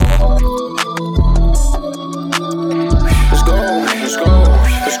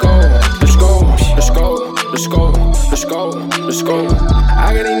let's go.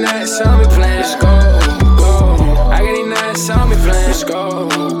 I got these nuts on me playing, let's go, go. I got these nuts on me playing, let's go,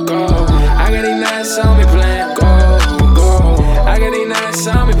 go. I got these nuts on me playing, go, go. I got these nuts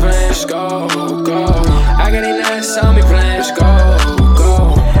on me playing, let's go, go. I got these nuts on me playing, let's go,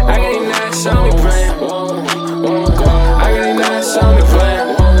 go. I got these nuts on me playing, whoa, whoa, go. I got these nuts on me playing,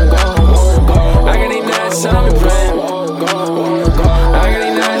 whoa, go, go. I got these nuts on me playing, whoa, go, go. I got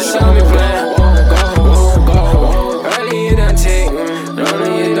these nuts on me playing, whoa, go. Early you done take me,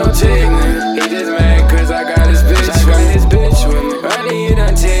 early you don't take me. He just mad cause I got his bitch, with me. Early you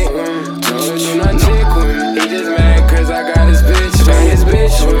done take me, told you not take with me. He just mad cause I got his bitch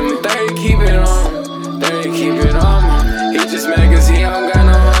with me. 30 keep it on, 30 keep it on me. He just mad cause he don't got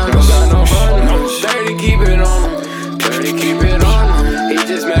no hunters, 30 keep it on him, 30 keep it on him. He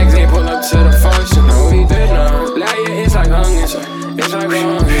just mad cause he pull up to the function, no he did not. Like yeah, it's like onions, it's like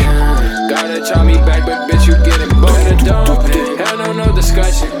onions. Gotta chop me back, but bitch you get it, but the dump. Hell no, no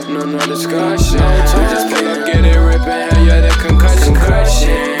discussion, no discussion.